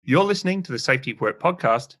You're listening to the Safety of Work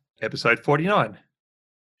podcast, episode 49.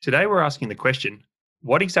 Today we're asking the question,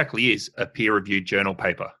 what exactly is a peer-reviewed journal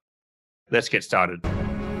paper? Let's get started.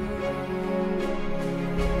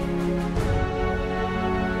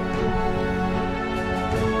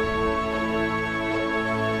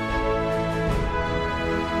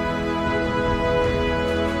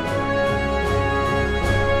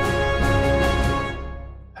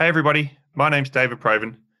 Hey everybody, my name's David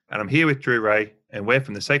Proven and I'm here with Drew Ray and we're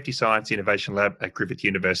from the Safety Science Innovation Lab at Griffith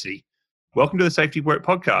University. Welcome to the Safety of Work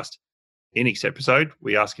podcast. In each episode,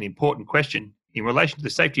 we ask an important question in relation to the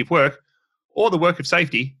safety of work or the work of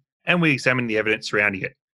safety and we examine the evidence surrounding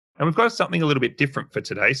it. And we've got something a little bit different for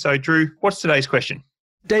today. So Drew, what's today's question?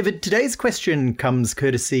 David, today's question comes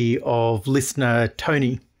courtesy of listener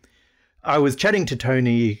Tony. I was chatting to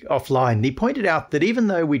Tony offline and he pointed out that even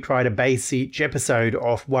though we try to base each episode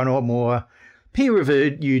off one or more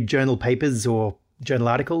peer-reviewed journal papers or journal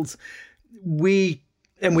articles, we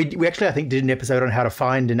actually, I think, did an episode on how to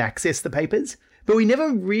find and access the papers, but we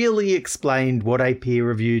never really explained what a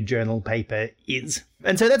peer-reviewed journal paper is.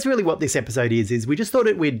 And so that's really what this episode is we just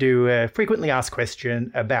thought we'd do a frequently asked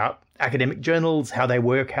question about academic journals, how they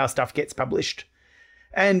work, how stuff gets published,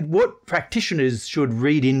 and what practitioners should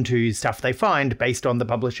read into stuff they find based on the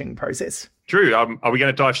publishing process. Drew, are we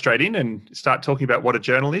going to dive straight in and start talking about what a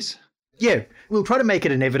journal is? Yeah, we'll try to make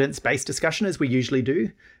it an evidence-based discussion as we usually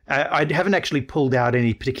do. I haven't actually pulled out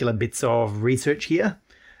any particular bits of research here,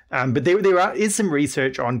 but there is some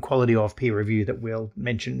research on quality of peer review that we'll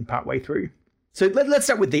mention partway through. So let's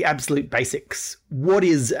start with the absolute basics. What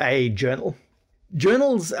is a journal?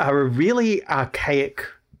 Journals are a really archaic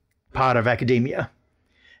part of academia.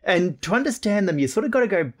 And to understand them, you sort of got to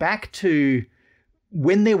go back to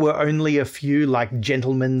when there were only a few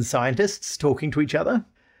gentlemen scientists talking to each other.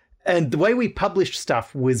 And the way we published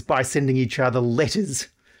stuff was by sending each other letters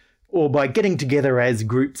or by getting together as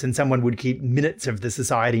groups and someone would keep minutes of the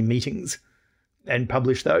society meetings and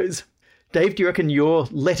publish those. Dave, do you reckon your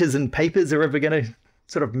letters and papers are ever going to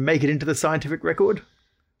sort of make it into the scientific record?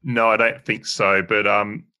 No, I don't think so. But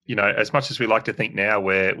as much as we like to think now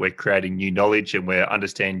we're creating new knowledge and we're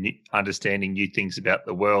understanding new things about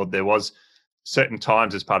the world, there was certain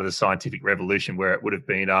times as part of the scientific revolution where it would have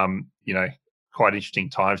been, quite interesting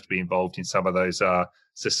times to be involved in some of those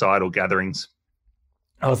societal gatherings.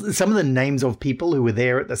 Oh, some of the names of people who were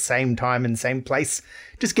there at the same time and same place,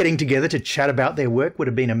 just getting together to chat about their work would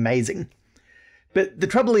have been amazing. But the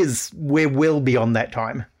trouble is we're well beyond that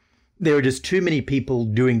time. There are just too many people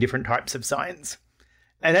doing different types of science.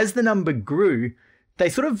 And as the number grew, they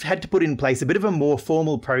sort of had to put in place a bit of a more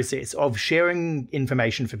formal process of sharing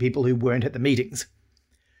information for people who weren't at the meetings.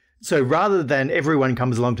 So rather than everyone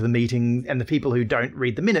comes along to the meeting and the people who don't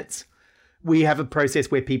read the minutes, we have a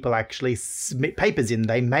process where people actually submit papers in.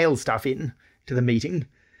 They mail stuff in to the meeting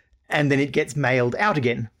and then it gets mailed out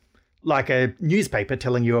again, like a newspaper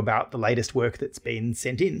telling you about the latest work that's been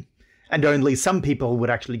sent in. And only some people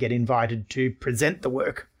would actually get invited to present the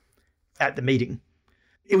work at the meeting.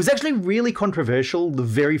 It was actually really controversial the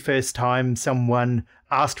very first time someone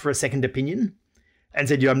asked for a second opinion and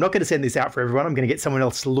said, I'm not going to send this out for everyone. I'm going to get someone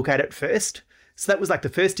else to look at it first. So that was like the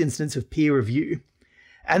first instance of peer review.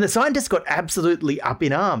 And the scientists got absolutely up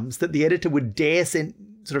in arms that the editor would dare send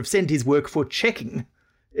his work for checking.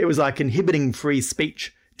 It was like inhibiting free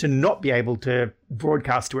speech to not be able to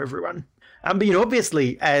broadcast to everyone. But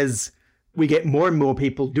obviously, as we get more and more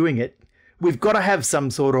people doing it, we've got to have some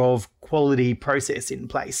sort of quality process in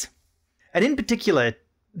place. And in particular,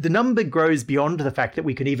 the number grows beyond the fact that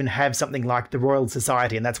we could even have something like the Royal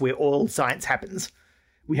Society, and that's where all science happens.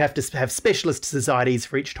 We have to have specialist societies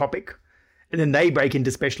for each topic, and then they break into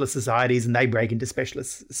specialist societies, and they break into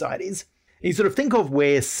specialist societies. And you sort of think of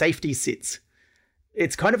where safety sits.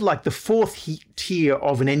 It's kind of like the fourth tier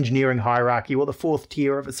of an engineering hierarchy, or the fourth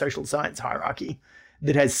tier of a social science hierarchy,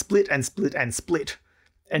 that has split and split and split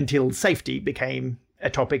until safety became a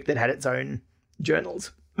topic that had its own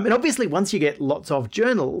journals. And obviously, once you get lots of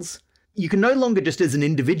journals, you can no longer just as an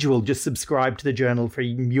individual just subscribe to the journal for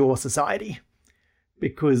your society,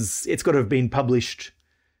 because it's got to have been published,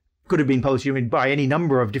 by any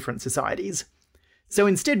number of different societies. So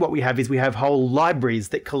instead what we have is we have whole libraries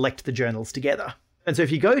that collect the journals together. And so if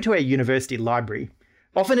you go to a university library,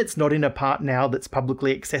 often it's not in a part now that's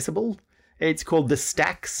publicly accessible. It's called the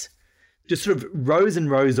stacks, just sort of rows and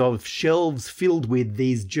rows of shelves filled with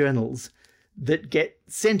these journals that get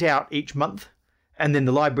sent out each month, and then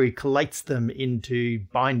the library collates them into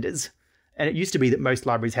binders. And it used to be that most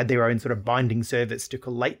libraries had their own sort of binding service to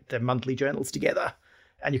collate the monthly journals together.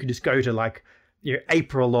 And you could just go to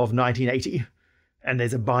April of 1980, and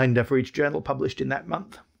there's a binder for each journal published in that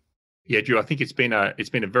month. Yeah, Drew, I think it's been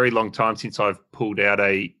a very long time since I've pulled out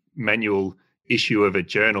a manual issue of a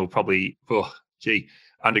journal, probably,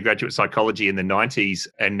 undergraduate psychology in the 90s.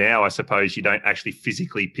 And now I suppose you don't actually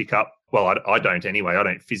physically pick up, well, I don't anyway, I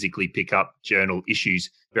don't physically pick up journal issues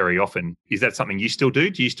very often. Is that something you still do?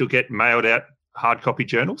 Do you still get mailed out hard copy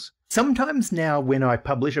journals? Sometimes now when I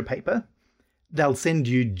publish a paper, they'll send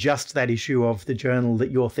you just that issue of the journal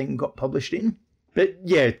that your thing got published in. But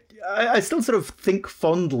yeah, I still sort of think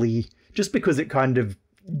fondly, just because it kind of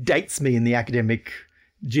dates me in the academic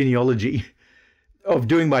genealogy of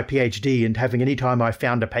doing my PhD and having any time I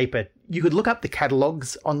found a paper, you could look up the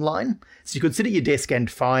catalogues online. So you could sit at your desk and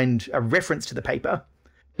find a reference to the paper,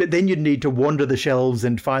 but then you'd need to wander the shelves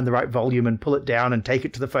and find the right volume and pull it down and take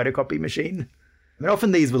it to the photocopy machine. And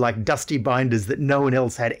often these were like dusty binders that no one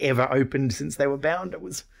else had ever opened since they were bound. It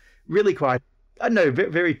was really quite, I don't know,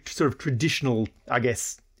 very sort of traditional, I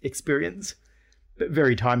guess, experience, but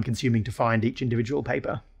very time consuming to find each individual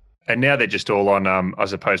paper. And now they're just all on, I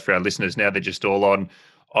suppose for our listeners, now they're just all on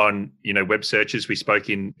web searches. We spoke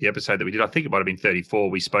in the episode that we did, I think it might have been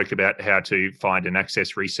 34, we spoke about how to find and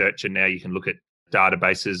access research, and now you can look at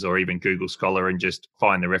databases or even Google Scholar and just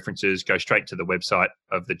find the references, go straight to the website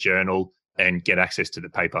of the journal and get access to the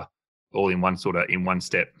paper all in one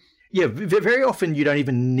step. Yeah, very often you don't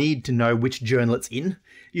even need to know which journal it's in.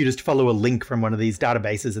 You just follow a link from one of these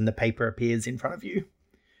databases and the paper appears in front of you.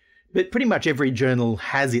 But pretty much every journal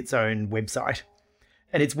has its own website.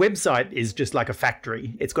 And its website is just like a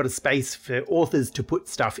factory. It's got a space for authors to put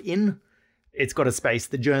stuff in. It's got a space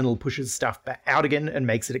the journal pushes stuff back out again and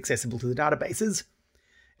makes it accessible to the databases.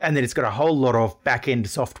 And then it's got a whole lot of back-end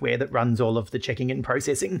software that runs all of the checking and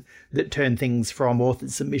processing that turn things from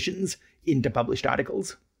authors' submissions into published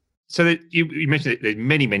articles. So you mentioned that there's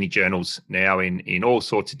many journals now in all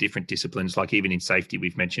sorts of different disciplines, like even in safety,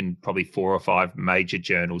 we've mentioned probably 4 or 5 major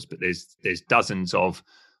journals, but there's dozens of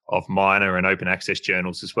minor and open access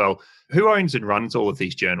journals as well. Who owns and runs all of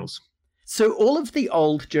these journals? So all of the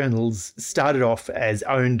old journals started off as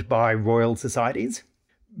owned by royal societies,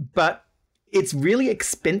 but it's really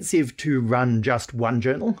expensive to run just one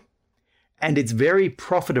journal, and it's very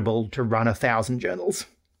profitable to run 1,000 journals.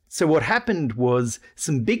 So what happened was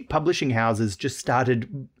some big publishing houses just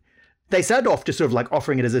started off just sort of like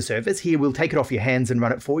offering it as a service. Here, we'll take it off your hands and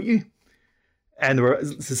run it for you. And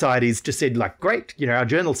the societies just said, like, great, our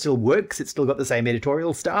journal still works. It's still got the same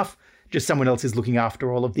editorial staff. Just someone else is looking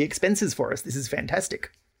after all of the expenses for us. This is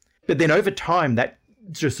fantastic. But then over time, that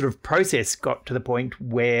just sort of process got to the point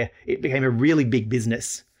where it became a really big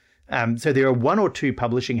business. So there are 1 or 2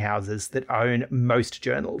 publishing houses that own most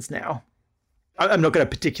journals now. I'm not going to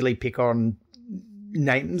particularly pick on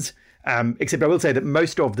names, except I will say that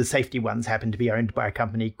most of the safety ones happen to be owned by a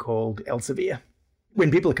company called Elsevier. When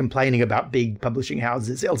people are complaining about big publishing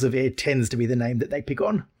houses, Elsevier tends to be the name that they pick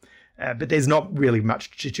on, but there's not really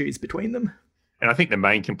much to choose between them. And I think the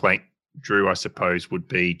main complaint, Drew, I suppose, would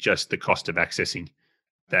be just the cost of accessing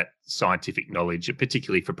that scientific knowledge,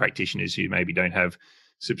 particularly for practitioners who maybe don't have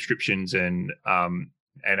subscriptions and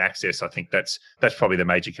access. I think that's probably the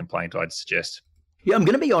major complaint I'd suggest. Yeah, I'm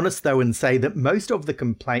going to be honest, though, and say that most of the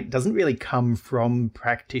complaint doesn't really come from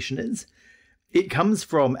practitioners. It comes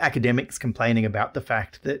from academics complaining about the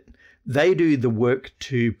fact that they do the work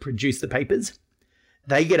to produce the papers.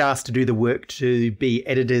 They get asked to do the work to be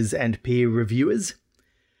editors and peer reviewers.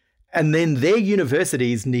 And then their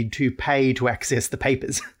universities need to pay to access the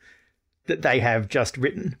papers that they have just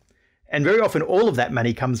written. And very often all of that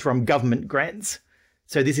money comes from government grants.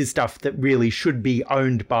 So this is stuff that really should be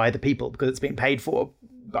owned by the people because it's been paid for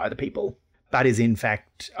by the people, but is in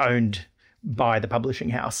fact owned by the publishing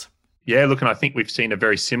house. Yeah, look, and I think we've seen a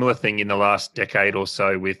very similar thing in the last decade or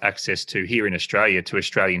so with access to, here in Australia, to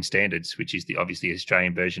Australian standards, which is the obviously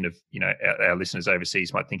Australian version of, our listeners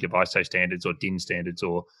overseas might think of ISO standards or DIN standards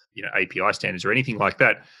or, API standards or anything like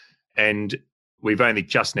that. And we've only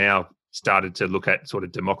just now started to look at sort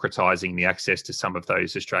of democratizing the access to some of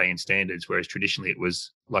those Australian standards, whereas traditionally it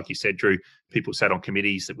was, like you said, Drew, people sat on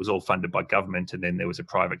committees that was all funded by government, and then there was a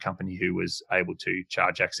private company who was able to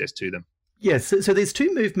charge access to them. Yes, so there's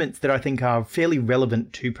 2 movements that I think are fairly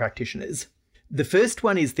relevant to practitioners. The first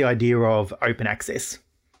one is the idea of open access.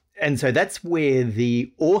 And so that's where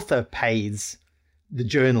the author pays the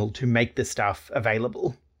journal to make the stuff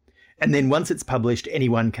available. And then once it's published,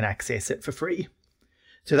 anyone can access it for free.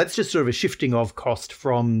 So that's just sort of a shifting of cost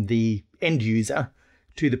from the end user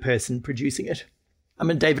to the person producing it.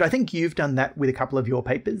 David, I think you've done that with a couple of your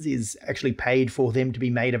papers, is actually paid for them to be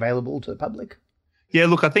made available to the public. Yeah,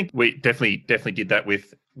 look, I think we definitely did that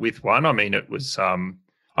with one. It was,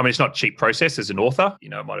 it's not a cheap process as an author.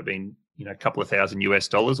 It might have been, a couple of thousand US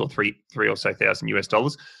dollars or three or so thousand US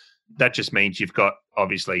dollars. That just means you've got,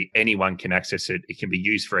 obviously, anyone can access it. It can be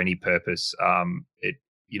used for any purpose.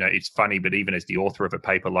 It's funny, but even as the author of a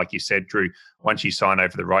paper, like you said, Drew, once you sign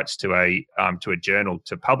over the rights to a journal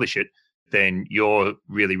to publish it, then you're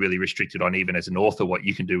really, really restricted on, even as an author, what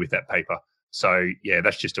you can do with that paper. So yeah,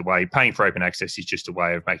 that's just a way. Paying for open access is just a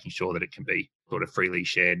way of making sure that it can be sort of freely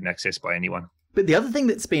shared and accessed by anyone. But the other thing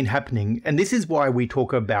that's been happening, and this is why we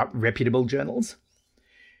talk about reputable journals,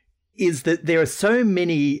 is that there are so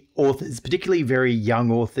many authors, particularly very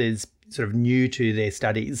young authors, sort of new to their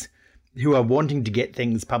studies, who are wanting to get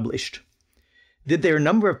things published, that there are a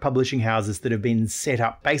number of publishing houses that have been set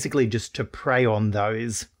up basically just to prey on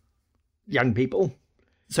those young people.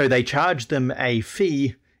 So they charge them a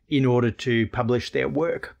fee in order to publish their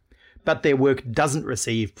work, but their work doesn't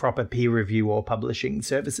receive proper peer review or publishing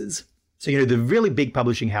services. So, the really big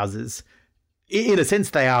publishing houses, in a sense,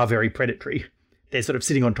 they are very predatory. They're sort of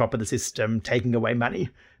sitting on top of the system, taking away money,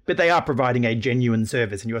 but they are providing a genuine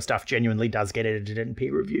service, and your stuff genuinely does get edited and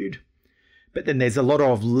peer reviewed. But then there's a lot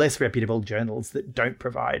of less reputable journals that don't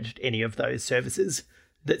provide any of those services,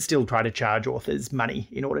 that still try to charge authors money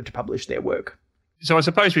in order to publish their work. So I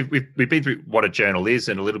suppose we've been through what a journal is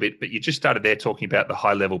and a little bit, but you just started there talking about the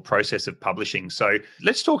high level process of publishing. So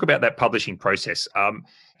let's talk about that publishing process.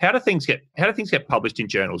 How do things get published in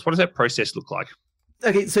journals? What does that process look like?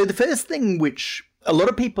 Okay, so the first thing, which a lot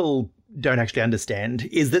of people don't actually understand,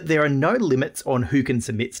 is that there are no limits on who can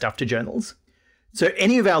submit stuff to journals. So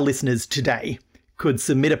any of our listeners today could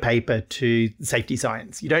submit a paper to Safety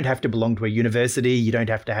Science. You don't have to belong to a university. You don't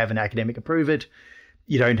have to have an academic approve it.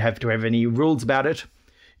 You don't have to have any rules about it.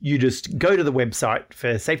 You just go to the website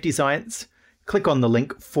for Safety Science, click on the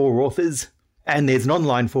link for authors, and there's an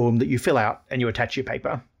online form that you fill out and you attach your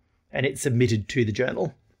paper, and it's submitted to the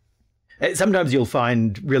journal. Sometimes you'll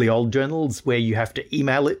find really old journals where you have to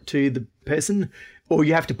email it to the person, or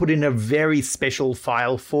you have to put in a very special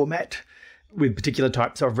file format with particular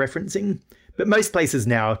types of referencing. But most places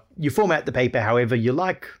now, you format the paper however you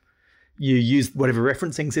like, you use whatever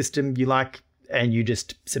referencing system you like, and you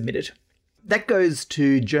just submit it. That goes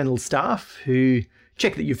to journal staff who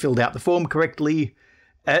check that you filled out the form correctly.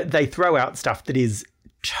 They throw out stuff that is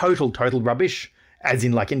total rubbish, as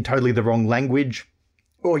in in totally the wrong language,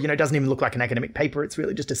 or, doesn't even look like an academic paper. It's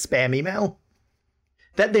really just a spam email.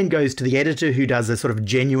 That then goes to the editor, who does a sort of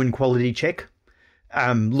genuine quality check.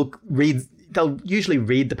 They'll usually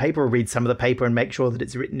read the paper or read some of the paper and make sure that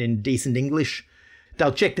it's written in decent English.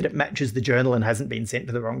 They'll check that it matches the journal and hasn't been sent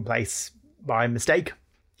to the wrong place by mistake.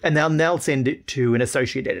 And they'll send it to an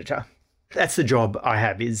associate editor. That's the job I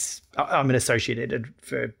have. I'm an associate editor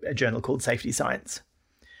for a journal called Safety Science.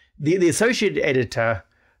 The associate editor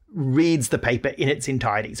reads the paper in its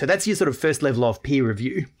entirety. So that's your sort of first level of peer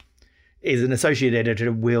review, is an associate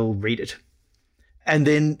editor will read it. And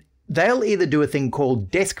then they'll either do a thing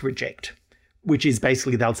called desk reject, which is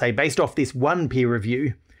basically they'll say, based off this one peer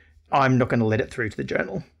review, I'm not going to let it through to the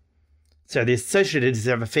journal. So the associate editors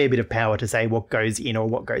have a fair bit of power to say what goes in or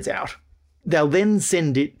what goes out. They'll then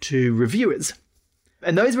send it to reviewers.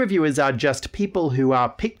 And those reviewers are just people who are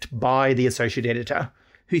picked by the associate editor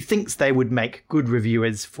who thinks they would make good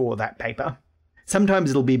reviewers for that paper. Sometimes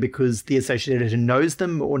it'll be because the associate editor knows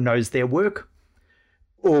them or knows their work.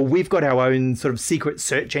 Or we've got our own sort of secret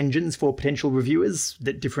search engines for potential reviewers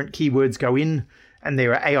that different keywords go in, and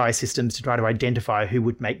there are AI systems to try to identify who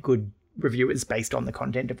would make good reviewers based on the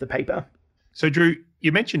content of the paper. So, Drew,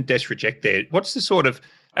 you mentioned desk reject there. What's the sort of,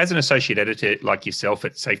 as an associate editor like yourself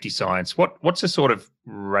at Safety Science, what's the sort of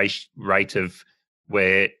rate of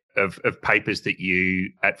papers that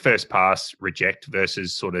you at first pass reject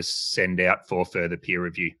versus sort of send out for further peer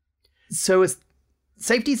review? So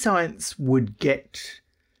Safety Science would get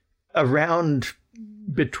around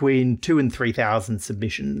between 2,000 and 3,000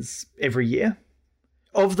 submissions every year.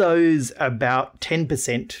 Of those, about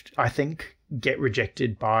 10%, I think, get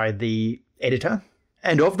rejected by the editor.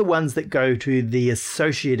 And of the ones that go to the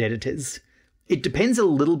associate editors, it depends a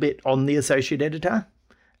little bit on the associate editor.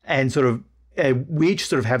 And sort of, we each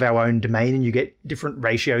sort of have our own domain, and you get different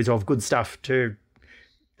ratios of good stuff to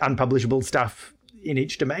unpublishable stuff in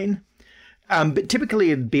each domain. But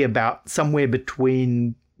typically it'd be about somewhere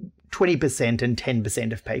between 20% and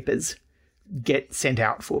 10% of papers get sent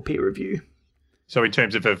out for peer review. So in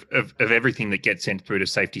terms of everything that gets sent through to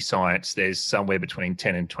Safety Science, there's somewhere between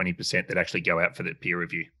 10 and 20% that actually go out for the peer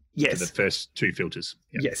review. Yes. For the first two filters.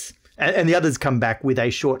 Yep. Yes. And the others come back with a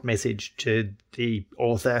short message to the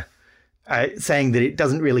author saying that it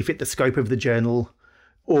doesn't really fit the scope of the journal,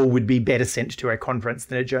 or would be better sent to a conference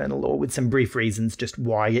than a journal, or with some brief reasons just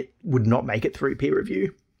why it would not make it through peer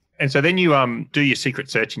review. And so then you do your secret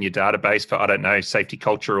search in your database for, I don't know, safety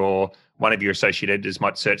culture, or one of your associate editors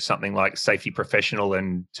might search something like safety professional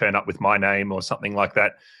and turn up with my name or something like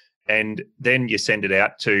that. And then you send it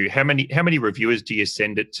out to how many reviewers do you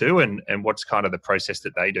send it to, and what's kind of the process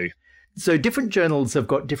that they do? So different journals have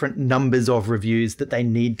got different numbers of reviews that they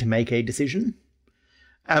need to make a decision.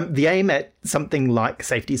 The aim at something like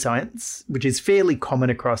Safety Science, which is fairly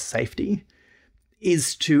common across safety,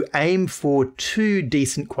 is to aim for 2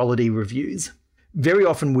 decent quality reviews. Very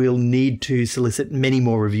often we'll need to solicit many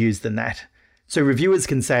more reviews than that. So reviewers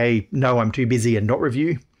can say, no, I'm too busy, and not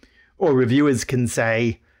review. Or reviewers can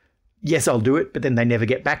say, yes, I'll do it, but then they never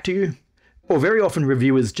get back to you. Or very often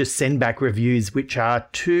reviewers just send back reviews which are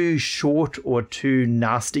too short or too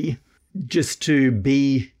nasty just to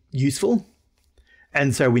be useful.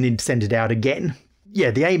 And so we need to send it out again.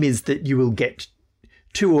 Yeah, the aim is that you will get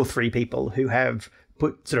 2 or 3 people who have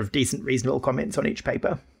put sort of decent, reasonable comments on each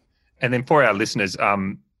paper. And then for our listeners,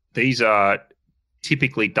 these are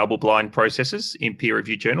typically double-blind processes in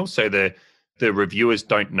peer-reviewed journals. So the reviewers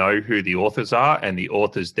don't know who the authors are, and the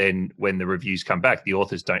authors then, when the reviews come back, the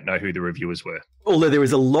authors don't know who the reviewers were. Although there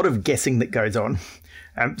is a lot of guessing that goes on.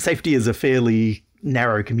 Safety is a fairly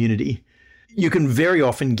narrow community. You can very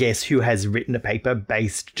often guess who has written a paper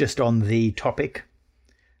based just on the topic.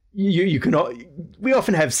 We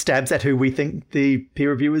often have stabs at who we think the peer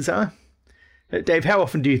reviewers are. Dave, how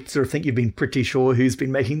often do you sort of think you've been pretty sure who's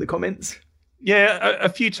been making the comments? Yeah, a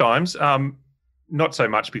few times. Not so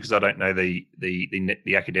much because I don't know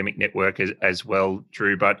the academic network as well,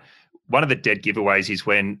 Drew. But one of the dead giveaways is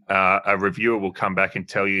when a reviewer will come back and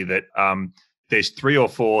tell you that there's 3 or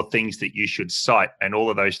 4 things that you should cite, and all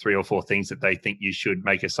of those 3 or 4 things that they think you should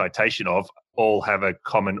make a citation of all have a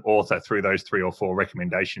common author through those 3 or 4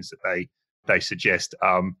 recommendations that they suggest.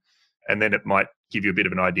 And then it might give you a bit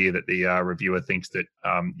of an idea that the reviewer thinks that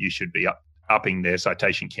you should be upping their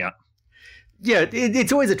citation count. Yeah,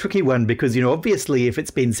 it's always a tricky one because, obviously if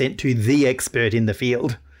it's been sent to the expert in the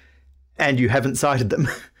field and you haven't cited them,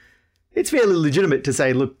 it's fairly legitimate to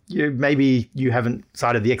say, look, maybe you haven't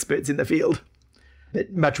cited the experts in the field.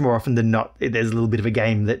 But much more often than not, there's a little bit of a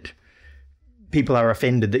game that people are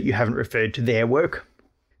offended that you haven't referred to their work.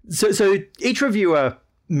 So each reviewer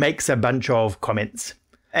makes a bunch of comments,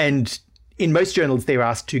 and in most journals they're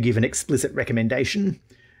asked to give an explicit recommendation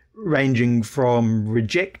ranging from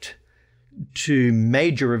reject to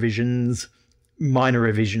major revisions, minor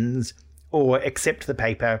revisions, or accept the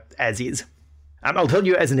paper as is. I'll tell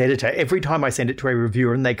you as an editor, every time I send it to a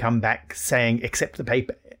reviewer and they come back saying accept the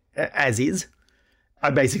paper as is, I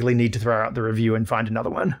basically need to throw out the review and find another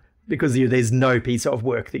one, because there's no piece of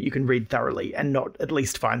work that you can read thoroughly and not at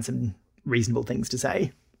least find some reasonable things to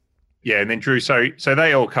say. Yeah, and then Drew, so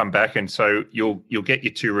they all come back, and so you'll get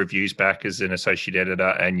your 2 reviews back as an associate editor,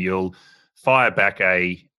 and you'll fire back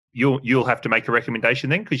you'll have to make a recommendation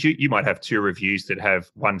then, because you might have 2 reviews that have,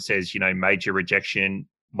 one says major rejection,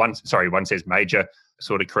 one says major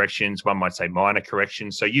sort of corrections, one might say minor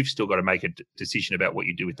corrections. So you've still got to make a decision about what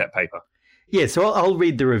you do with that paper. Yeah, so I'll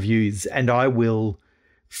read the reviews and I will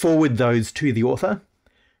forward those to the author.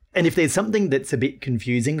 And if there's something that's a bit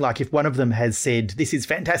confusing, like if one of them has said, this is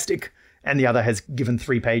fantastic, and the other has given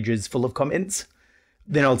 3 pages full of comments,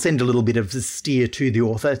 then I'll send a little bit of a steer to the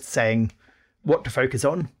author saying what to focus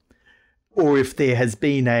on. Or if there has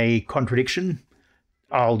been a contradiction,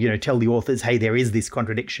 I'll, tell the authors, hey, there is this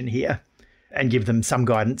contradiction here, and give them some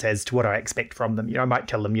guidance as to what I expect from them. I might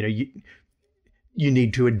tell them, you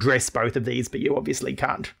need to address both of these, but you obviously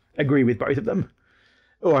can't agree with both of them.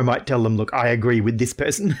 Or I might tell them, look, I agree with this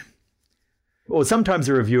person. Or sometimes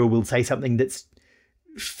a reviewer will say something that's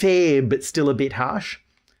fair but still a bit harsh.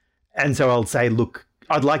 And so I'll say, look,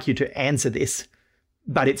 I'd like you to answer this,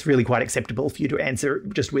 but it's really quite acceptable for you to answer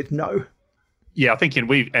it just with no. Yeah, I think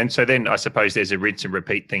and so then I suppose there's a rinse and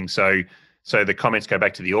repeat thing. So the comments go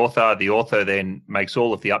back to the author. The author then makes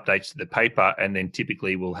all of the updates to the paper, and then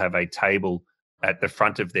typically will have a table at the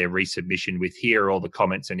front of their resubmission with here are all the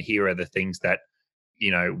comments and here are the things that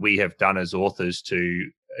we have done as authors to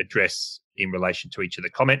address in relation to each of the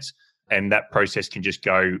comments. And that process can just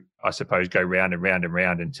go round and round and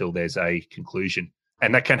round until there's a conclusion.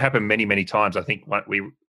 And that can happen many, many times. I think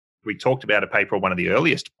we talked about a paper on one of the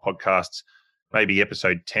earliest podcasts, maybe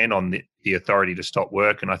episode 10, on the authority to stop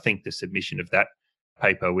work. And I think the submission of that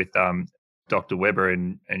paper with Dr. Weber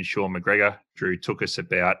and Sean McGregor, Drew, took us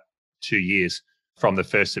about 2 years from the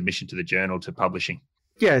first submission to the journal to publishing.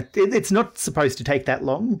 Yeah, it's not supposed to take that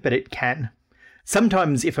long, but it can.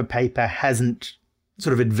 Sometimes if a paper hasn't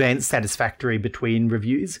sort of advanced satisfactory between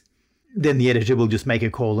reviews, then the editor will just make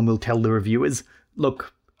a call and will tell the reviewers,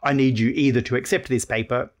 look, I need you either to accept this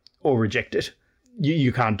paper or reject it.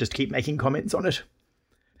 You can't just keep making comments on it.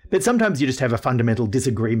 But sometimes you just have a fundamental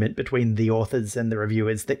disagreement between the authors and the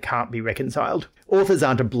reviewers that can't be reconciled. Authors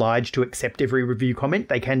aren't obliged to accept every review comment.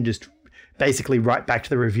 They can just basically write back to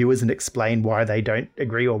the reviewers and explain why they don't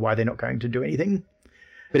agree or why they're not going to do anything.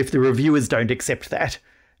 But if the reviewers don't accept that,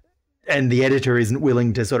 and the editor isn't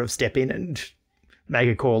willing to sort of step in and make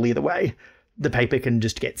a call either way, the paper can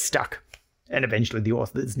just get stuck. And eventually the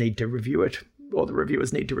authors need to review it, or the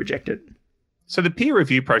reviewers need to reject it. So the peer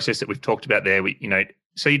review process that we've talked about there,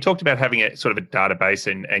 so you talked about having a sort of a database,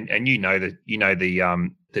 and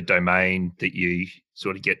the domain that you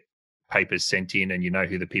sort of get papers sent in, and you know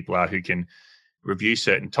who the people are who can review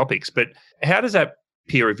certain topics. But how does that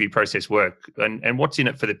peer review process work, and what's in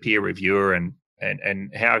it for the peer reviewer, and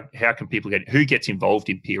how can people who gets involved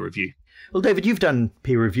in peer review? Well, David, you've done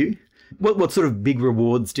peer review. What sort of big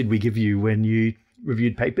rewards did we give you when you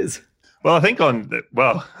reviewed papers? Well, I think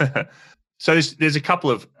so there's a couple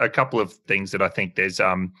of things that I think there's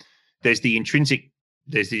the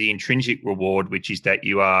intrinsic reward, which is that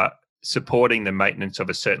you are supporting the maintenance of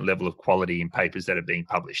a certain level of quality in papers that are being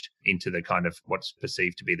published into the kind of what's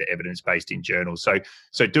perceived to be the evidence-based in journals.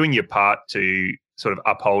 So doing your part to sort of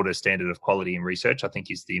uphold a standard of quality in research, I think,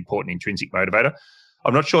 is the important intrinsic motivator.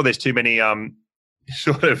 I'm not sure there's too many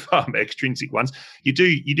extrinsic ones. You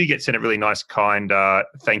do get sent a really nice kind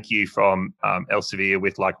thank you from Elsevier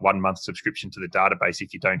with like 1 month subscription to the database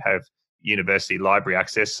if you don't have university library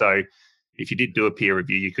access. So if you did do a peer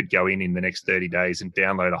review, you could go in the next 30 days and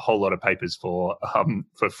download a whole lot of papers for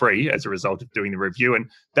free as a result of doing the review. And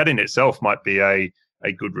that in itself might be a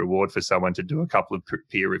good reward for someone to do a couple of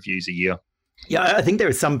peer reviews a year. Yeah, I think there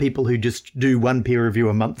are some people who just do one peer review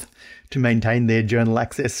a month to maintain their journal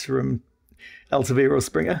access from Elsevier or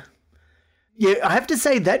Springer. Yeah, I have to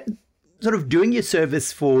say that sort of doing your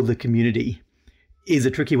service for the community is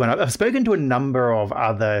a tricky one. I've spoken to a number of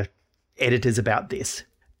other editors about this,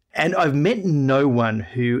 and I've met no one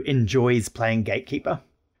who enjoys playing gatekeeper.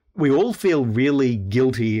 We all feel really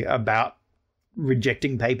guilty about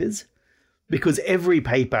rejecting papers because every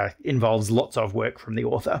paper involves lots of work from the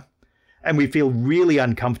author. And we feel really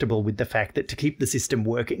uncomfortable with the fact that to keep the system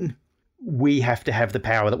working, we have to have the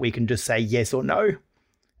power that we can just say yes or no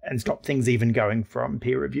and stop things even going from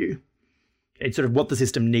peer review. It's sort of what the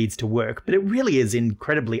system needs to work, but it really is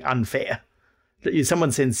incredibly unfair that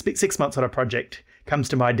someone sends 6 months on a project, comes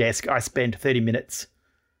to my desk, I spend 30 minutes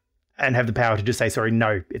and have the power to just say, sorry,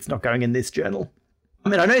 no, it's not going in this journal. I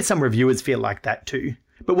mean, I know some reviewers feel like that too,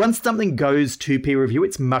 but once something goes to peer review,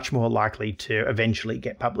 it's much more likely to eventually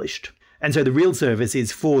get published. And so the real service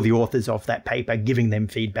is for the authors of that paper, giving them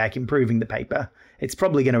feedback, improving the paper. It's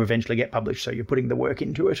probably going to eventually get published, so you're putting the work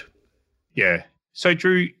into it. Yeah. So,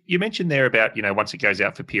 Drew, you mentioned there about, once it goes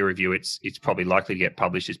out for peer review, it's probably likely to get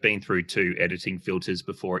published. It's been through 2 editing filters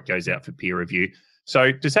before it goes out for peer review.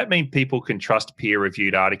 So does that mean people can trust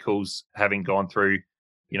peer-reviewed articles having gone through,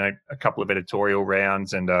 a couple of editorial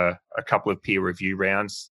rounds and a couple of peer review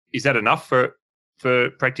rounds? Is that enough for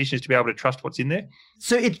practitioners to be able to trust what's in there?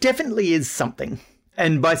 So it definitely is something.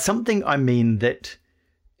 And by something, I mean that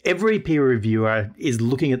every peer reviewer is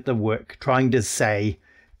looking at the work, trying to say,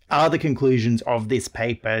 are the conclusions of this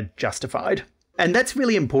paper justified? And that's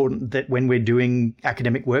really important, that when we're doing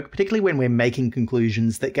academic work, particularly when we're making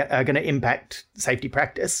conclusions that are going to impact safety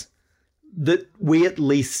practice, that we at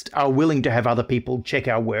least are willing to have other people check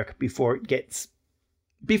our work before it gets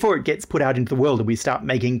put out into the world and we start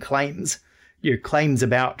making claims. Claims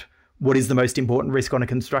about what is the most important risk on a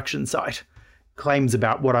construction site, claims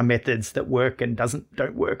about what are methods that work and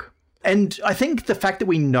don't work. And I think the fact that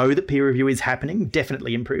we know that peer review is happening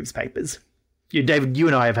definitely improves papers. David, you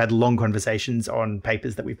and I have had long conversations on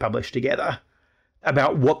papers that we've published together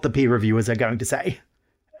about what the peer reviewers are going to say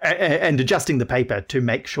and adjusting the paper to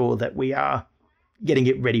make sure that we are getting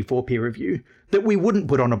it ready for peer review, that we wouldn't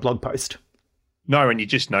put on a blog post. No, and you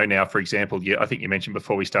just know now, for example, I think you mentioned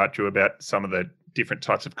before we start, Drew, about some of the different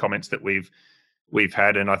types of comments that we've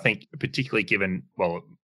had. And I think particularly given,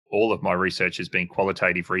 all of my research has been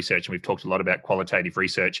qualitative research, and we've talked a lot about qualitative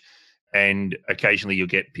research. And occasionally you'll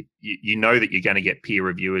get, that you're going to get peer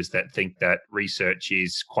reviewers that think that research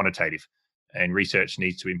is quantitative and research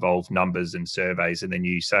needs to involve numbers and surveys. And then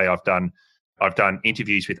you say, I've done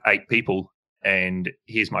interviews with 8 people and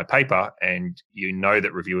here's my paper. And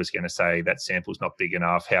that reviewer's going to say that sample's not big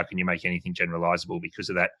enough. How can you make anything generalizable because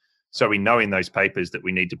of that? So we know in those papers that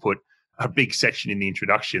we need to put a big section in the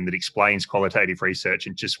introduction that explains qualitative research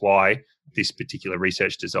and just why this particular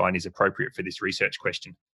research design is appropriate for this research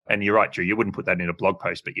question. And you're right, Drew, you wouldn't put that in a blog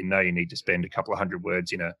post, but you need to spend a couple of hundred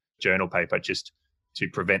words in a journal paper just to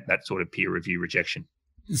prevent that sort of peer review rejection.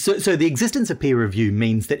 So the existence of peer review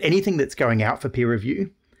means that anything that's going out for peer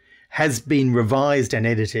review has been revised and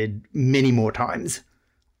edited many more times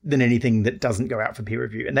than anything that doesn't go out for peer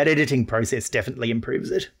review. And that editing process definitely improves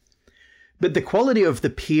it. But the quality of the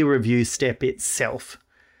peer review step itself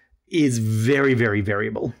is very, very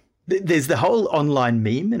variable. There's the whole online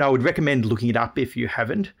meme, and I would recommend looking it up if you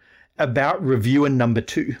haven't, about reviewer number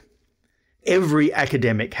 2. Every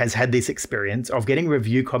academic has had this experience of getting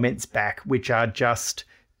review comments back which are just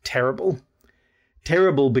terrible.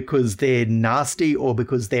 Terrible because they're nasty, or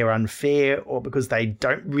because they're unfair, or because they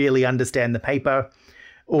don't really understand the paper,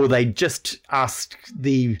 or they just ask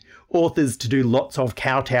the authors to do lots of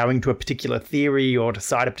kowtowing to a particular theory or to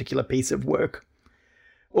cite a particular piece of work.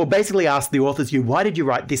 Or basically ask the authors, why did you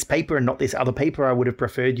write this paper and not this other paper I would have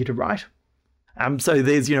preferred you to write? So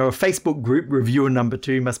there's, a Facebook group, reviewer number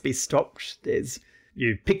 2 must be stopped. There's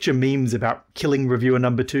picture memes about killing reviewer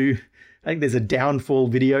number 2. I think there's a downfall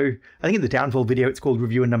video. I think in the downfall video it's called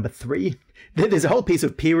reviewer number 3. There's a whole piece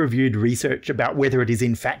of peer-reviewed research about whether it is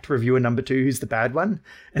in fact reviewer number 2 who's the bad one.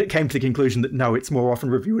 And it came to the conclusion that no, it's more often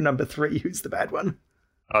reviewer number 3 who's the bad one.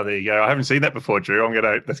 Oh, there you go. I haven't seen that before, Drew.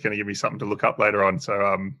 That's gonna give me something to look up later on.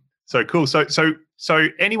 So cool. So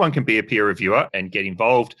anyone can be a peer reviewer and get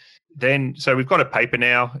involved. So we've got a paper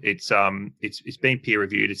now. It's been peer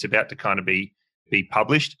reviewed. It's about to kind of be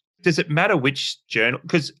published. Does it matter which journal?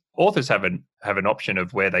 Because authors have an option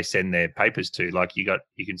of where they send their papers to. Like you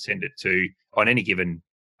can send it to, on any given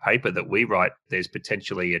paper that we write, there's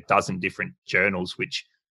potentially a dozen different journals which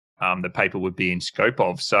the paper would be in scope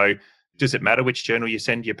of. So does it matter which journal you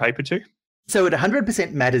send your paper to? So it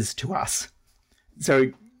 100% matters to us.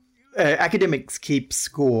 So academics keep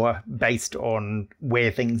score based on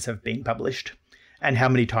where things have been published and how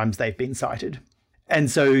many times they've been cited.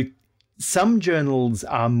 And so some journals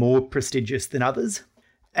are more prestigious than others.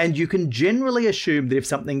 And you can generally assume that if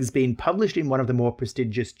something's been published in one of the more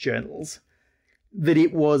prestigious journals, that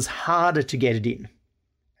it was harder to get it in.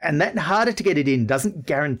 And that harder to get it in doesn't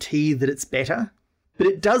guarantee that it's better, but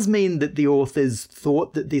it does mean that the authors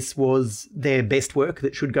thought that this was their best work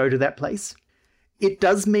that should go to that place. It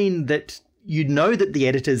does mean that that the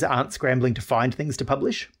editors aren't scrambling to find things to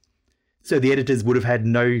publish. So the editors would have had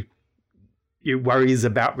no worries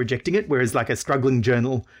about rejecting it, whereas like a struggling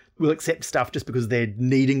journal will accept stuff just because they're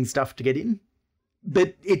needing stuff to get in.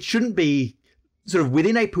 But it shouldn't be sort of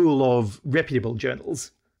within a pool of reputable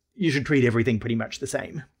journals. You should treat everything pretty much the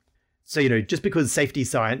same. So, just because Safety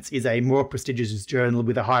Science is a more prestigious journal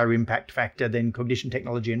with a higher impact factor than Cognition,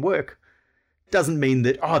 Technology and Work doesn't mean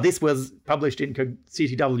that, this was published in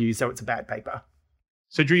CTW, so it's a bad paper.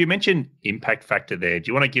 So, Drew, you mentioned impact factor there. Do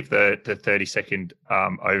you want to give the 30-second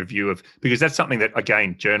overview of, because that's something that,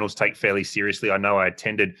 again, journals take fairly seriously. I know I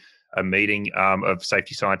attended a meeting of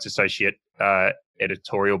Safety Science Associate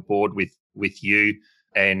editorial board with you,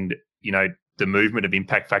 and, the movement of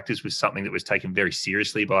impact factors was something that was taken very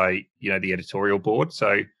seriously by, the editorial board.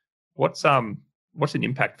 So what's an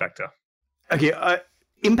impact factor? Okay,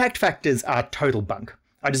 impact factors are total bunk.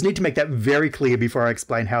 I just need to make that very clear before I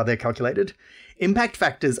explain how they're calculated. Impact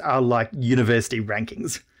factors are like university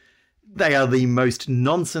rankings. They are the most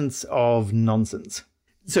nonsense of nonsense.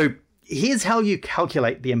 So here's how you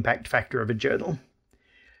calculate the impact factor of a journal.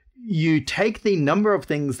 You take the number of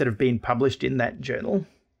things that have been published in that journal,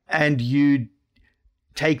 and you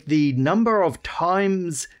take the number of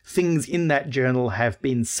times things in that journal have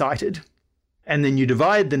been cited, and then you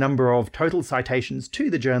divide the number of total citations to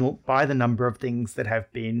the journal by the number of things that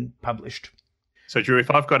have been published. So, Drew,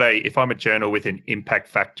 if I'm a journal with an impact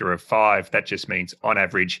factor of 5, that just means on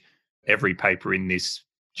average, every paper in this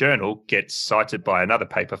journal gets cited by another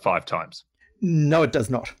paper 5 times. No, it does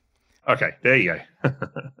not. Okay, there you go.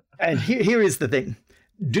 And here is the thing.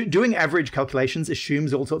 Doing average calculations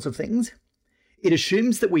assumes all sorts of things. It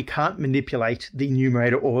assumes that we can't manipulate the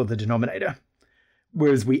numerator or the denominator,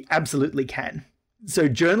 whereas we absolutely can. So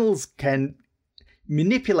journals can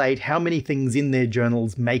manipulate how many things in their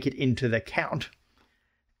journals make it into the count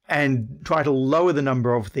and try to lower the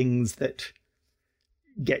number of things that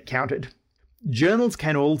get counted. Journals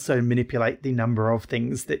can also manipulate the number of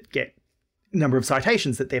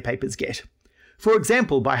citations that their papers get. For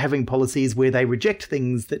example, by having policies where they reject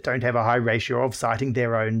things that don't have a high ratio of citing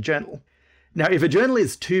their own journal. Now, if a journal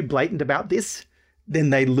is too blatant about this, then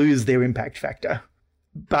they lose their impact factor.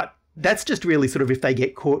 But that's just really sort of if they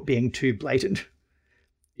get caught being too blatant.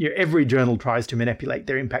 Every journal tries to manipulate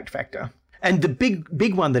their impact factor. And the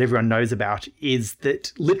big one that everyone knows about is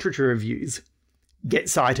that literature reviews get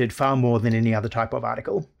cited far more than any other type of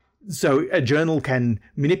article. So a journal can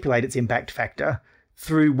manipulate its impact factor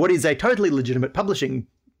through what is a totally legitimate publishing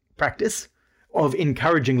practice of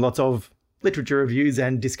encouraging lots of literature reviews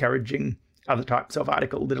and discouraging other types of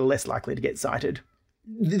article that are less likely to get cited.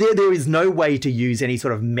 There is no way to use any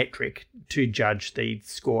sort of metric to judge the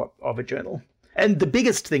score of a journal. And the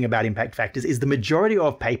biggest thing about impact factors is the majority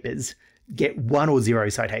of papers get 1 or 0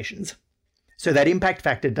 citations. So that impact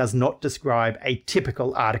factor does not describe a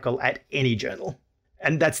typical article at any journal.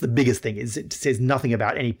 And that's the biggest thing, is it says nothing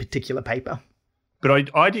about any particular paper.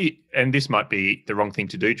 But I do, and this might be the wrong thing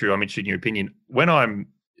to do, Drew, I'm interested in your opinion. When I'm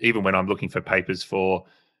looking for papers for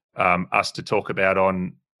us to talk about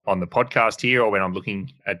on the podcast here, or when I'm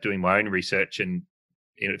looking at doing my own research, and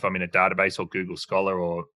if I'm in a database or Google Scholar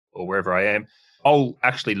or wherever I am, I'll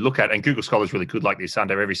actually look at, and Google Scholar is really good like this,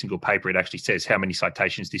 under every single paper, it actually says how many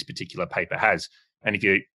citations this particular paper has. And if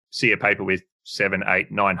you see a paper with 700,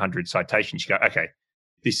 800, 900 citations, you go, okay,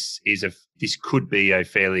 this could be a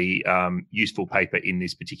fairly useful paper in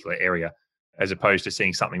this particular area, as opposed to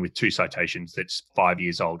seeing something with 2 citations that's 5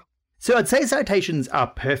 years old. So I'd say citations are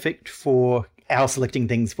perfect for our selecting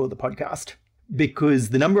things for the podcast, because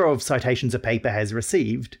the number of citations a paper has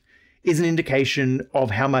received is an indication of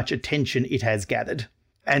how much attention it has gathered.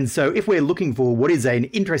 And so if we're looking for what is an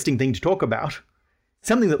interesting thing to talk about,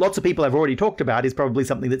 something that lots of people have already talked about is probably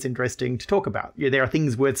something that's interesting to talk about. Yeah, there are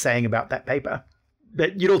things worth saying about that paper.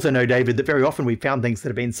 But you'd also know, David, that very often we've found things that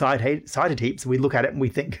have been cited heaps, and we look at it and we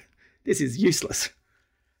think, this is useless,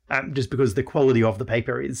 just because the quality of the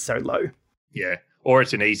paper is so low. Yeah. Or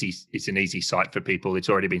it's an easy site for people. It's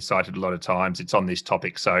already been cited a lot of times. It's on this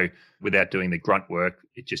topic. So without doing the grunt work,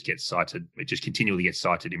 it just gets cited. It just continually gets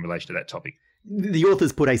cited in relation to that topic. The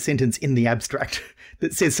authors put a sentence in the abstract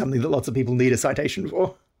that says something that lots of people need a citation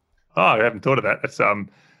for. Oh, I haven't thought of that. That's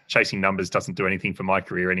chasing numbers doesn't do anything for my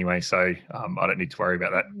career anyway. So I don't need to worry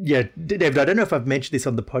about that. Yeah, David, I don't know if I've mentioned this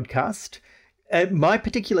on the podcast. My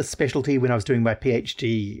particular specialty when I was doing my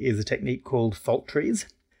PhD is a technique called fault trees.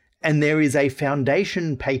 And there is a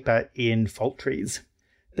foundation paper in fault trees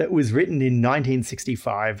that was written in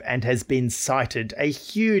 1965 and has been cited a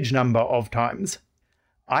huge number of times.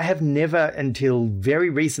 I have never, until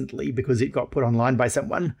very recently, because it got put online by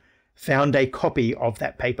someone, found a copy of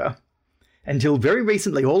that paper. Until very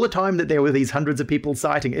recently, all the time that there were these hundreds of people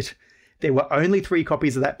citing it, there were only 3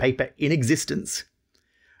 copies of that paper in existence,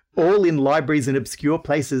 all in libraries in obscure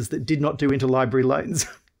places that did not do interlibrary loans.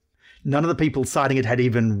 None of the people citing it had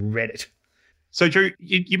even read it. So, Drew,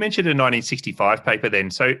 you mentioned a 1965 paper then.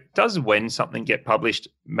 So does when something get published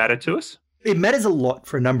matter to us? It matters a lot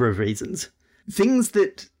for a number of reasons. Things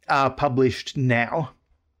that are published now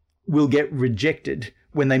will get rejected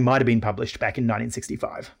when they might have been published back in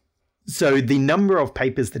 1965. So the number of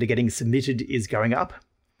papers that are getting submitted is going up,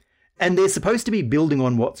 and they're supposed to be building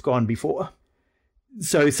on what's gone before.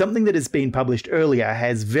 So something that has been published earlier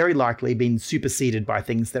has very likely been superseded by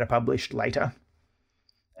things that are published later.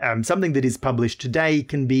 Something that is published today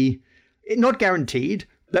can be, not guaranteed,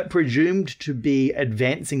 but presumed to be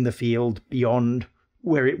advancing the field beyond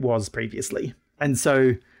where it was previously. And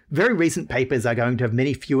so very recent papers are going to have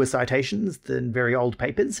many fewer citations than very old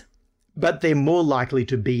papers, but they're more likely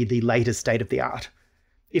to be the latest state of the art.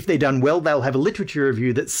 If they're done well, they'll have a literature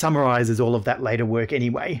review that summarizes all of that later work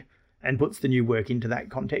anyway, and puts the new work into that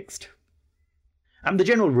context. The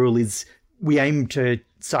general rule is we aim to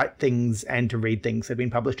cite things and to read things that have been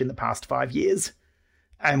published in the past 5 years.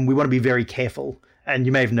 And we want to be very careful. And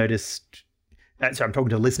you may have noticed, so I'm talking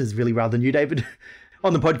to listeners really rather than you, David.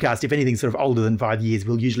 On the podcast, if anything's sort of older than 5 years,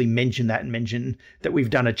 we'll usually mention that and mention that we've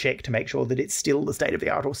done a check to make sure that it's still the state of the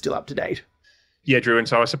art or still up to date. Yeah, Drew. And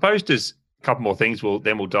so I suppose there's a couple more things. We'll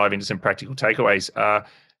dive into some practical takeaways.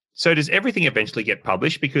 So does everything eventually get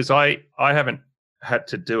published? Because I haven't had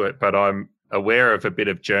to do it, but I'm aware of a bit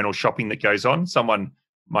of journal shopping that goes on. Someone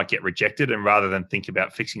might get rejected, and rather than think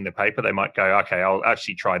about fixing the paper, they might go, okay, I'll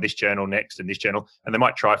actually try this journal next and this journal. And they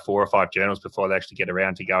might try 4 or 5 journals before they actually get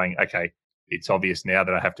around to going, okay, it's obvious now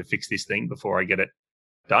that I have to fix this thing before I get it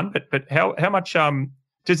done. But how much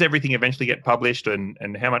does everything eventually get published,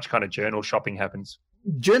 and how much kind of journal shopping happens?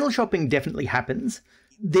 Journal shopping definitely happens.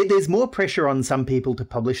 There's more pressure on some people to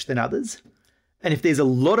publish than others. And if there's a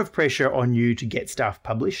lot of pressure on you to get stuff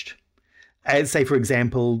published, as say, for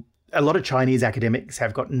example, a lot of Chinese academics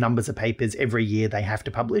have got numbers of papers every year they have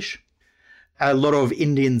to publish. A lot of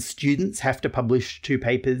Indian students have to publish 2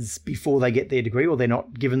 papers before they get their degree, or they're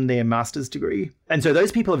not given their master's degree. And so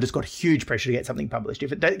those people have just got huge pressure to get something published.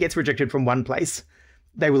 If it gets rejected from one place,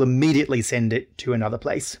 they will immediately send it to another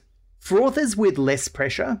place. For authors with less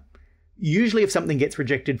pressure, usually if something gets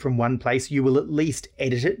rejected from one place, you will at least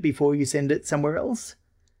edit it before you send it somewhere else.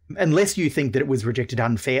 Unless you think that it was rejected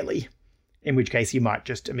unfairly, in which case you might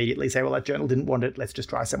just immediately say, well, that journal didn't want it, let's just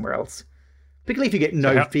try somewhere else. particularly if you get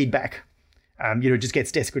no feedback. It just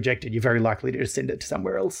gets desk rejected. You're very likely to just send it to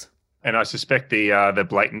somewhere else. And I suspect the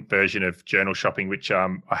blatant version of journal shopping, which I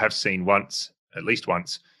have seen once, at least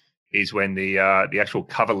once, is when the actual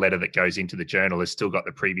cover letter that goes into the journal has still got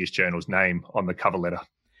the previous journal's name on the cover letter.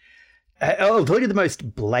 I'll tell you the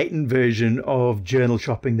most blatant version of journal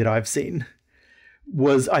shopping that I've seen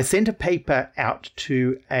was I sent a paper out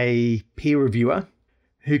to a peer reviewer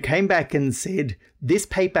who came back and said, this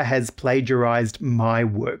paper has plagiarized my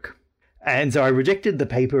work. And so I rejected the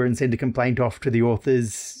paper and sent a complaint off to the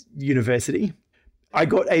author's university. I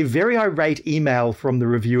got a very irate email from the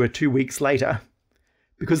reviewer 2 weeks later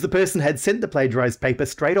because the person had sent the plagiarized paper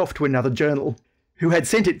straight off to another journal who had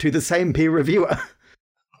sent it to the same peer reviewer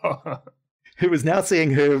who was now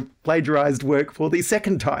seeing her plagiarized work for the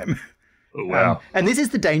second time. Oh, wow. And this is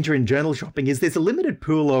the danger in journal shopping, is there's a limited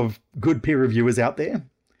pool of good peer reviewers out there.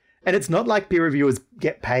 And it's not like peer reviewers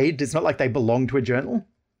get paid. It's not like they belong to a journal.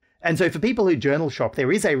 And so for people who journal shop,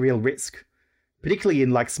 there is a real risk, particularly in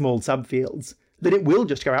like small subfields, that it will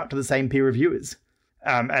just go out to the same peer reviewers.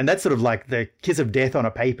 And that's sort of like the kiss of death on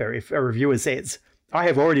a paper. If a reviewer says, I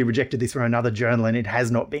have already rejected this from another journal and it has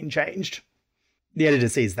not been changed, the editor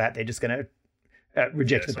sees that, they're just going to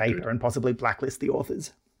reject the paper and possibly blacklist the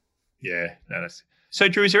authors. Yeah. No, so,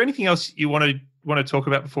 Drew, is there anything else you want to talk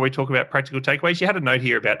about before we talk about practical takeaways? You had a note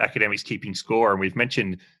here about academics keeping score, and we've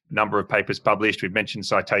mentioned number of papers published, we've mentioned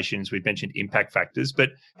citations, we've mentioned impact factors.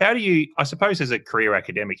 But how do you, I suppose, as a career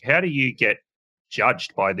academic, how do you get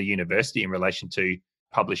judged by the university in relation to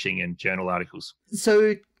publishing and journal articles?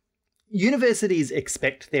 So universities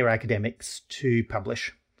expect their academics to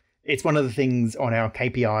publish. It's one of the things on our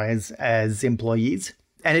KPIs as employees.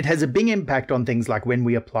 And it has a big impact on things like when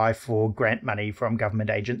we apply for grant money from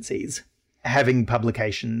government agencies. Having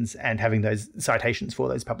publications and having those citations for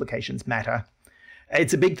those publications matter.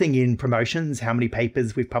 It's a big thing in promotions, how many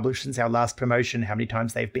papers we've published since our last promotion, how many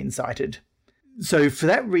times they've been cited. So for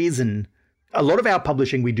that reason, a lot of our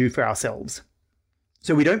publishing we do for ourselves.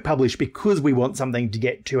 So we don't publish because we want something to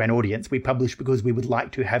get to an audience. We publish because we would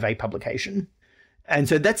like to have a publication. And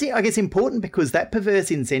so that's, I guess, important because that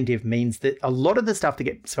perverse incentive means that a lot of the stuff that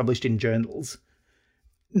gets published in journals,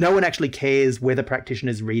 no one actually cares whether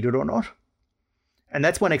practitioners read it or not. And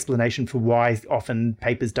that's one explanation for why often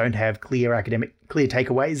papers don't have clear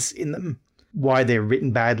takeaways in them, why they're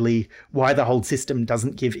written badly, why the whole system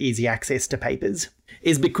doesn't give easy access to papers,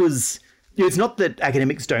 is because it's not that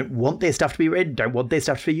academics don't want their stuff to be read, don't want their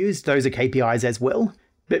stuff to be used. Those are KPIs as well.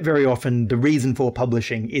 But very often the reason for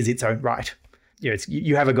publishing is its own right.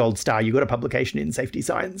 You have a gold star, you got a publication in safety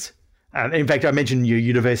science. In fact, I mentioned your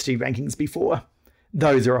university rankings before.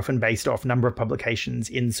 Those are often based off number of publications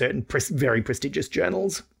in certain very prestigious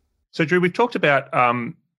journals. So, Drew, we've talked about,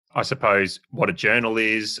 I suppose, what a journal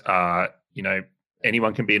is.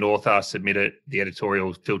 Anyone can be an author, submit it, the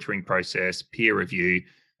editorial filtering process, peer review,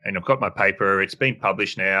 and I've got my paper. It's been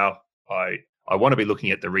published now. I want to be looking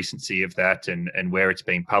at the recency of that and where it's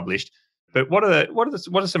been published. But what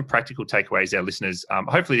are some practical takeaways our listeners?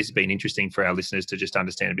 Hopefully, this has been interesting for our listeners to just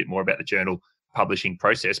understand a bit more about the journal publishing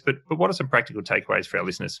process. But what are some practical takeaways for our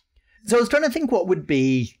listeners? So I was trying to think what would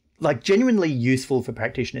be like genuinely useful for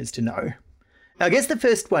practitioners to know. I guess the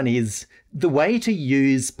first one is the way to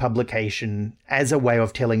use publication as a way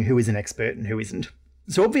of telling who is an expert and who isn't.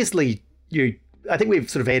 So obviously, I think we've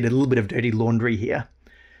sort of added a little bit of dirty laundry here.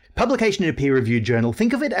 Publication in a peer-reviewed journal,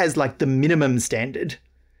 think of it as like the minimum standard,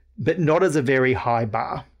 but not as a very high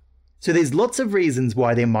bar. So there's lots of reasons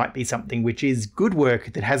why there might be something which is good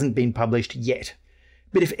work that hasn't been published yet.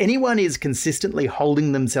 But if anyone is consistently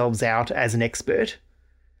holding themselves out as an expert,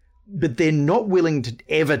 but they're not willing to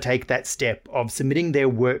ever take that step of submitting their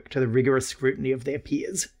work to the rigorous scrutiny of their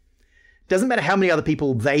peers, doesn't matter how many other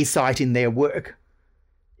people they cite in their work,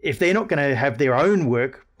 if they're not going to have their own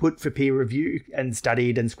work put for peer review and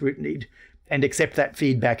studied and scrutinied, and accept that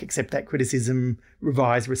feedback, accept that criticism,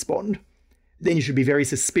 revise, respond, then you should be very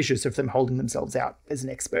suspicious of them holding themselves out as an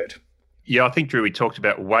expert. Yeah, I think, Drew, we talked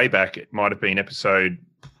about way back, it might have been episode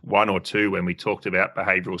 1 or 2 when we talked about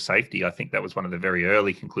behavioural safety. I think that was one of the very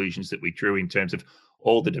early conclusions that we drew in terms of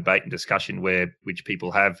all the debate and discussion which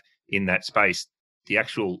people have in that space.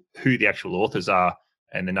 Who the actual authors are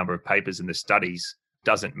and the number of papers and the studies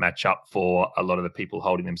doesn't match up for a lot of the people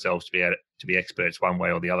holding themselves to be experts one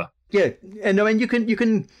way or the other. Yeah, and I mean you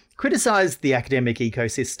can criticize the academic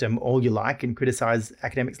ecosystem all you like and criticize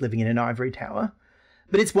academics living in an ivory tower,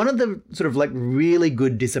 but it's one of the sort of like really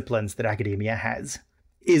good disciplines that academia has,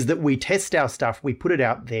 is that we test our stuff, we put it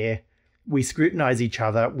out there, we scrutinize each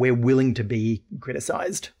other, we're willing to be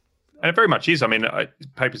criticized. And it very much is. I mean,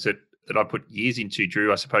 papers that that I put years into,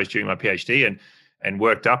 Drew, I suppose, during my PhD and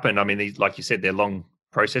worked up. And I mean, these, like you said, they're long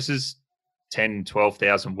processes, 10,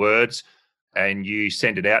 12,000 words, and you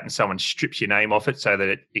send it out and someone strips your name off it so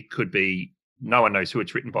that it could be, no one knows who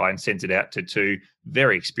it's written by, and sends it out to two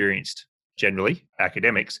very experienced, generally,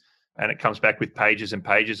 academics. And it comes back with pages and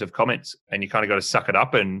pages of comments, and you kind of got to suck it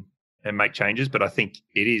up and make changes. But I think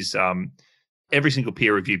it is every single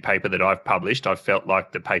peer review paper that I've published, I've felt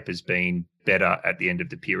like the paper's been better at the end of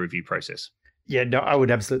the peer review process. Yeah, no, I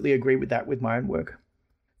would absolutely agree with that with my own work.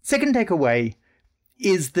 Second takeaway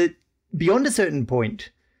is that beyond a certain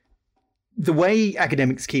point, the way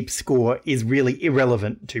academics keep score is really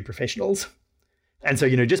irrelevant to professionals. And so,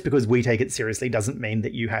 just because we take it seriously doesn't mean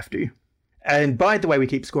that you have to. And by the way we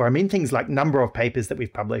keep score, I mean things like number of papers that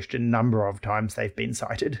we've published and number of times they've been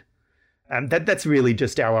cited. That's really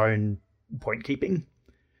just our own point keeping.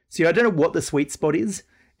 So I don't know what the sweet spot is.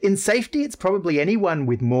 In safety, it's probably anyone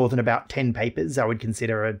with more than about 10 papers I would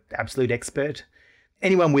consider an absolute expert.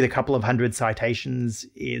 Anyone with a couple of hundred citations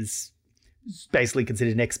is basically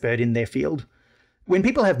considered an expert in their field. When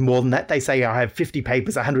people have more than that, they say, I have 50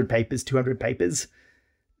 papers, 100 papers, 200 papers.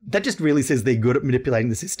 That just really says they're good at manipulating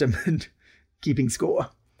the system and keeping score.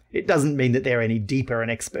 It doesn't mean that they're any deeper an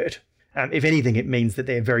expert. If anything, it means that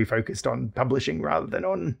they're very focused on publishing rather than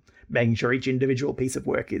on making sure each individual piece of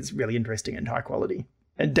work is really interesting and high quality.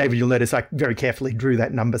 And David, you'll notice I very carefully drew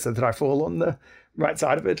that number so that I fall on the right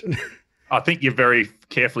side of it. I think you very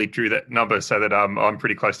carefully drew that number so that I'm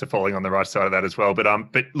pretty close to falling on the right side of that as well. But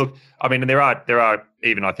look, I mean, there are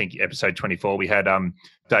even, I think, episode 24, we had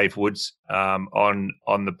Dave Woods on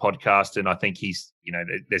the podcast, and I think he's,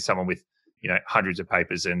 there's someone with hundreds of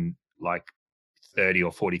papers and like 30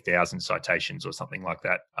 or 40,000 citations or something like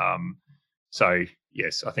that. So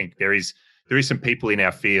yes, I think there is some people in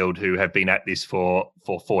our field who have been at this for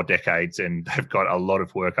 4 decades, and they've got a lot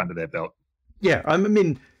of work under their belt. Yeah, I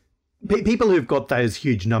mean, people who've got those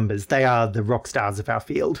huge numbers, they are the rock stars of our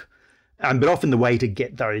field. But often the way to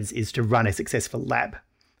get those is to run a successful lab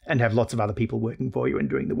and have lots of other people working for you and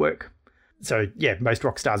doing the work. So yeah, most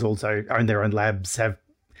rock stars also own their own labs, have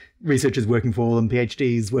researchers working for them,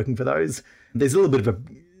 PhDs working for those. There's a little bit of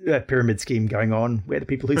a pyramid scheme going on where the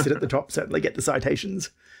people who sit at the top certainly get the citations.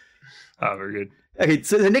 Oh, very good. Okay,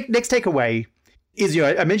 so the next takeaway is,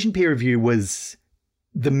 I mentioned peer review was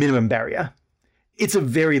the minimum barrier. It's a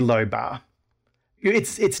very low bar.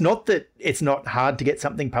 It's not that it's not hard to get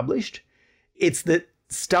something published. It's that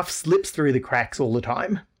stuff slips through the cracks all the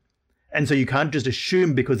time. And so you can't just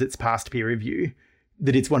assume because it's past peer review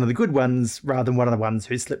that it's one of the good ones rather than one of the ones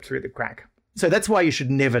who slipped through the crack. So that's why you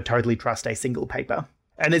should never totally trust a single paper.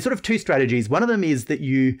 And there's sort of two strategies. One of them is that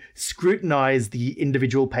you scrutinize the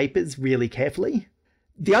individual papers really carefully.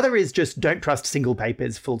 The other is just don't trust single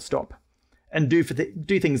papers, full stop. And do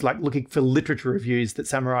things like looking for literature reviews that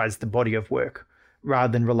summarize the body of work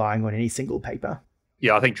rather than relying on any single paper.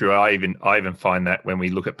 Yeah, I think, Drew, I even find that when we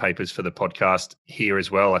look at papers for the podcast here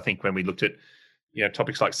as well, I think when we looked at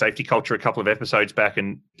topics like safety culture a couple of episodes back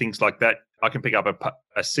and things like that, I can pick up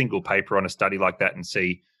a single paper on a study like that and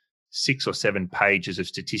see 6 or 7 pages of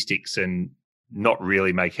statistics and not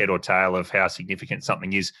really make head or tail of how significant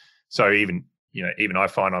something is. So even I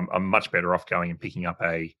find I'm much better off going and picking up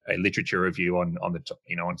a literature review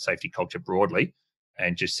on safety culture broadly,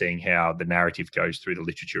 and just seeing how the narrative goes through the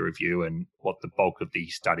literature review and what the bulk of the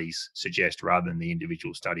studies suggest rather than the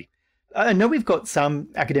individual study. I know we've got some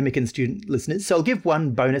academic and student listeners, so I'll give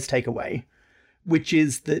one bonus takeaway, which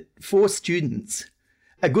is that for students,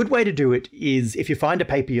 a good way to do it is if you find a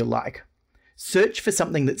paper you like, search for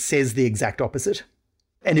something that says the exact opposite.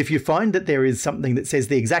 And if you find that there is something that says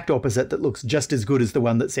the exact opposite that looks just as good as the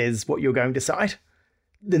one that says what you're going to cite,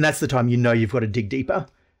 then that's the time you've got to dig deeper,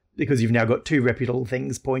 because you've now got 2 reputable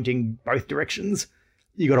things pointing both directions.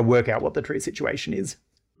 You've got to work out what the true situation is.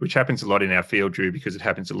 Which happens a lot in our field, Drew, because it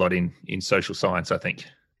happens a lot in social science, I think.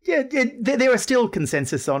 Yeah, there are still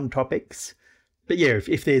consensus on topics. But yeah,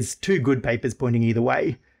 if there's 2 good papers pointing either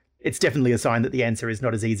way, it's definitely a sign that the answer is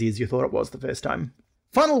not as easy as you thought it was the first time.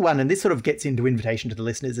 Final one, and this sort of gets into invitation to the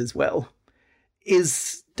listeners as well,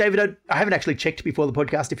 is, David, I haven't actually checked before the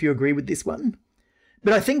podcast if you agree with this one,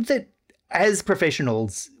 but I think that as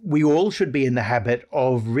professionals, we all should be in the habit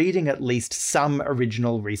of reading at least some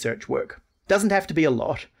original research work. Doesn't have to be a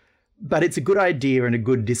lot, but it's a good idea and a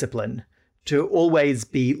good discipline to always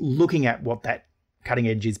be looking at what that cutting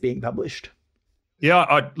edge is being published. Yeah,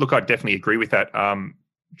 I definitely agree with that,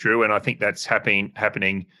 Drew, and I think that's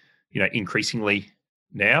happening, increasingly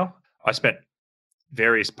now. I spent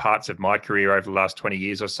various parts of my career over the last 20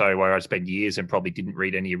 years or so where I spent years and probably didn't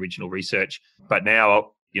read any original research. But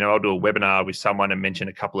now, I'll do a webinar with someone and mention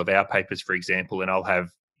a couple of our papers, for example, and I'll have,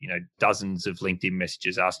 dozens of LinkedIn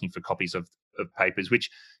messages asking for copies of papers, which,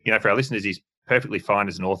 for our listeners is perfectly fine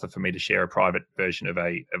as an author for me to share a private version of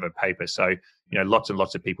a paper. So, lots and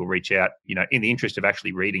lots of people reach out, in the interest of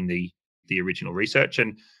actually reading the original research.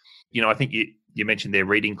 And, I think you mentioned their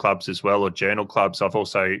reading clubs as well, or journal clubs. I've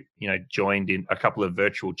also, joined in a couple of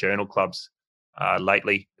virtual journal clubs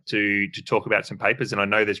lately to talk about some papers. And I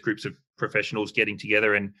know there's groups of professionals getting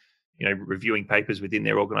together and, reviewing papers within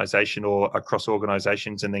their organisation or across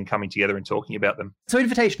organisations and then coming together and talking about them. So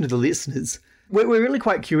invitation to the listeners. We're really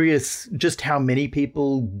quite curious just how many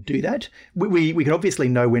people do that. We can obviously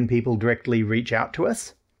know when people directly reach out to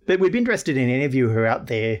us, but we'd be interested in any of you who are out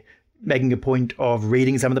there making a point of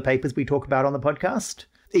reading some of the papers we talk about on the podcast,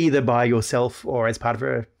 either by yourself or as part of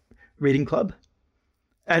a reading club.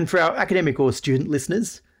 And for our academic or student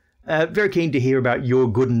listeners, very keen to hear about your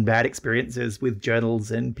good and bad experiences with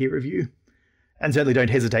journals and peer review. And certainly don't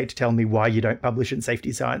hesitate to tell me why you don't publish in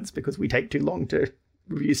Safety Science, because we take too long to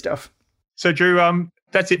review stuff. So, Drew,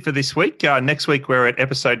 that's it for this week. Next week, we're at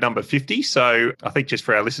episode number 50. So I think just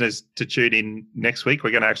for our listeners to tune in next week,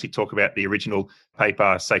 we're going to actually talk about the original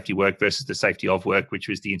paper, Safety Work versus the Safety of Work, which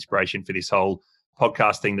was the inspiration for this whole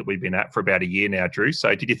podcast thing that we've been at for about a year now, Drew.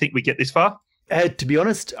 So did you think we'd get this far? To be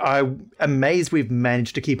honest, I'm amazed we've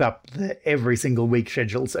managed to keep up the every single week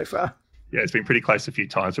schedule so far. Yeah, it's been pretty close a few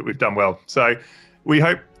times, but we've done well. So we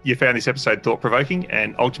hope you found this episode thought-provoking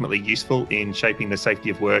and ultimately useful in shaping the safety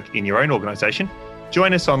of work in your own organisation.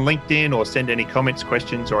 Join us on LinkedIn or send any comments,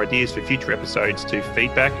 questions or ideas for future episodes to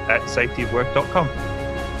feedback@safetyofwork.com.